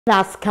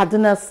As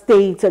Kaduna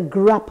State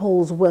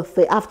grapples with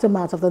the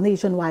aftermath of the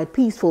nationwide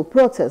peaceful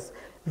protest,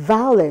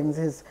 violence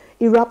has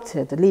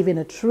erupted, leaving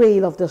a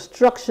trail of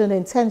destruction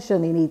and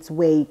tension in its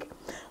wake.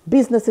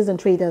 Businesses and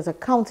traders are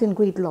counting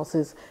great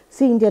losses,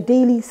 seeing their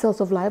daily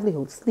source of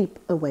livelihood slip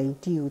away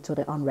due to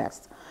the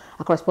unrest.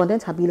 Our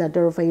correspondent Habila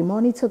Darofai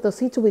monitored the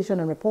situation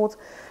and reports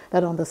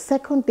that on the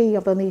second day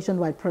of the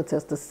nationwide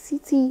protest, the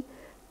city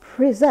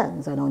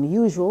presents an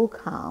unusual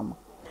calm.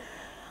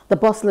 The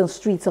bustling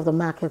streets of the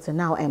markets are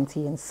now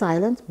empty and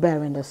silent,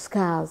 bearing the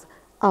scars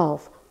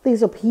of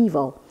this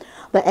upheaval.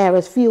 The air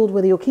is filled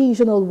with the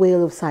occasional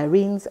wail of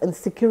sirens, and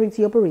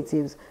security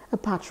operatives are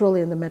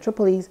patrolling the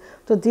metropolis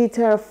to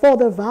deter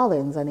further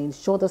violence and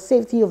ensure the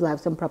safety of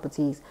lives and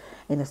properties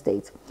in the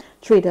state.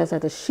 Traders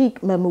at the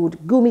Sheikh Mahmud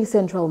Gumi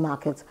Central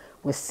Market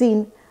were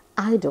seen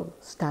idle,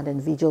 standing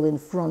vigil in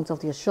front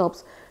of their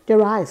shops.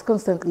 Their eyes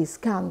constantly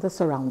scan the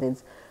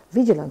surroundings,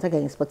 vigilant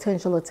against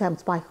potential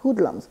attempts by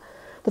hoodlums.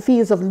 The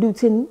fears of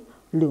looting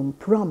loom,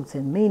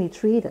 prompting many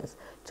traders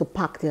to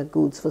pack their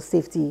goods for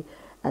safety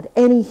at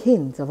any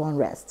hint of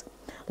unrest.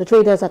 The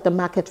traders at the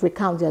market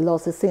recount their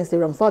losses since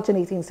the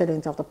unfortunate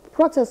incident of the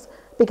protest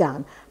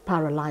began,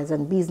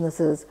 paralyzing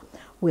businesses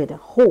with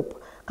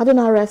hope.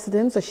 Kaduna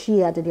residents are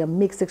shared their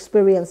mixed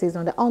experiences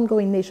on the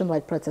ongoing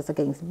nationwide protest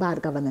against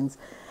bad governance,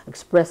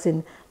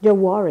 expressing their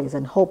worries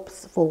and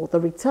hopes for the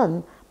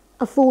return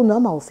of full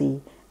normalcy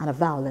and a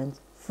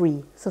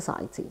violence-free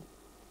society.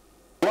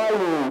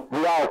 While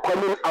we are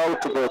coming out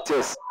to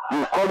protest,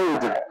 we come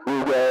with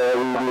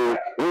the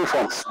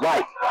reforms.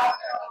 Why?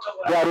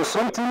 There is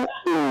something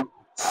in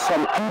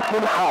some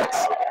people's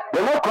hearts. They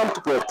don't come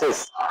to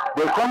protest.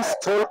 They come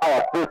steal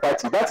our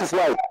property. That is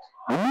why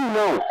me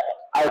now,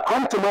 I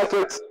come to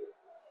market,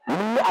 me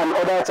and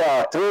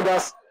other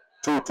traders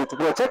to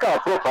protect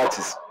our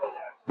properties.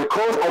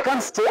 Because I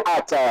can't stay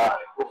at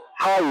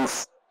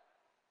house.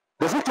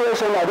 The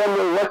situation, I don't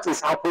know what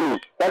is happening.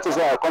 That is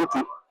why I come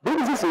to.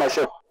 This is my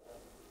shop.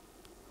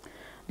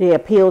 They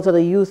appeal to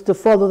the youth to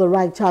follow the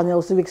right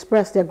channels to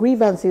express their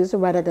grievances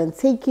rather than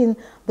taking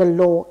the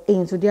law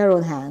into their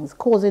own hands,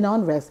 causing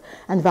unrest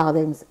and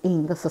violence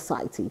in the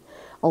society.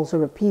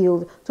 Also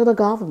appealed to the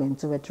government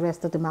to address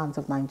the demands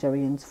of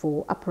Nigerians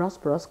for a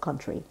prosperous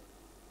country.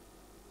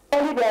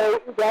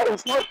 There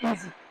is not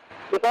easy,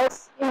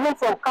 because even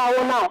from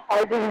Kawo now,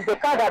 there is the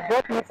car that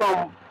brought me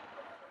from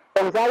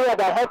Zaria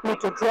that helped me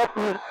to drop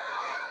me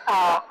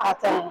at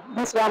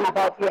this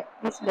roundabout here,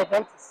 this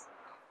Leventis.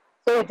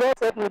 So it just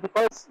helped me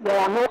because there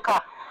are no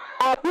car.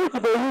 Our appeal to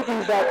the youth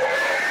is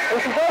that we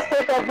should just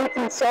take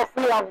everything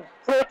softly and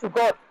pray to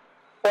God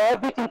for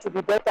everything to be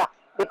better.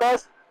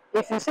 Because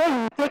if you say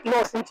you take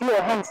laws into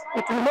your hands,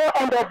 it will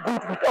not end up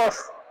good with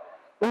us.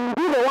 We will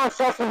be the ones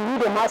suffering,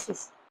 we the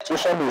masses. The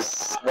situation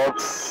is not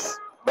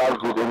that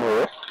good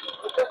anyway.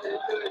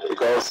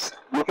 Because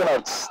looking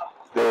at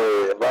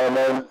the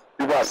environment,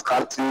 people are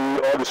scanty,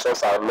 all the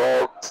shops are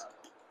locked.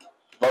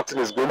 Nothing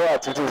is going on, no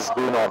activity is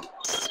going on.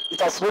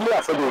 It has really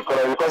affected the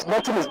economy because no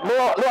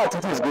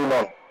activity is going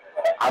on.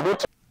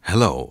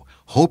 Hello,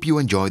 hope you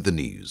enjoyed the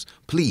news.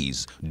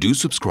 Please do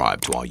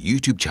subscribe to our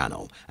YouTube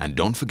channel and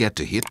don't forget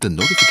to hit the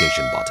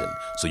notification button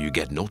so you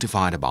get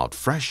notified about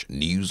fresh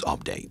news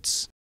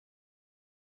updates.